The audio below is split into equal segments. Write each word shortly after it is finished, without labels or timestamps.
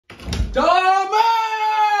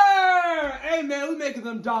making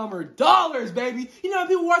them Dahmer dollars, baby. You know how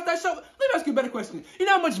people watch that show? Let me ask you a better question. You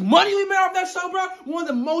know how much money we made off that show, bro? One of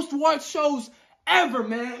the most watched shows ever,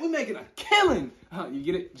 man. We making a killing. You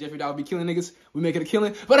get it? Jeffrey Dahmer be killing niggas. We making a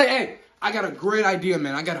killing. But hey, I got a great idea,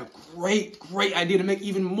 man. I got a great idea to make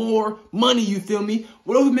even more money, you feel me?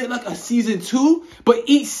 What if we make like a season 2? But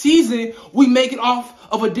each season, we make it off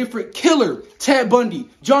of a different killer. Ted Bundy,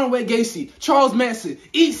 John Wayne Gacy, Charles Manson.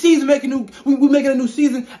 Each season, we making a new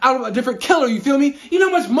season out of a different killer, you feel me? You know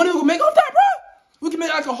how much money we can make off that, bro? We can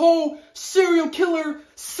make like a whole serial killer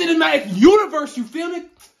cinematic universe, you feel me?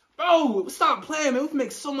 Bro, stop playing, man. We can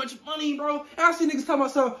make so much money, bro. And I see niggas talking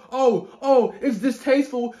about stuff, oh, it's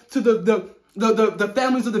distasteful to the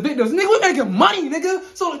families of the victims. Nigga, we making money, nigga.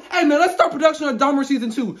 So, hey, man, let's start production on Dahmer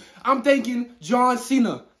season 2. I'm thinking John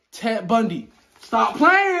Cena, Ted Bundy. Stop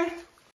playing.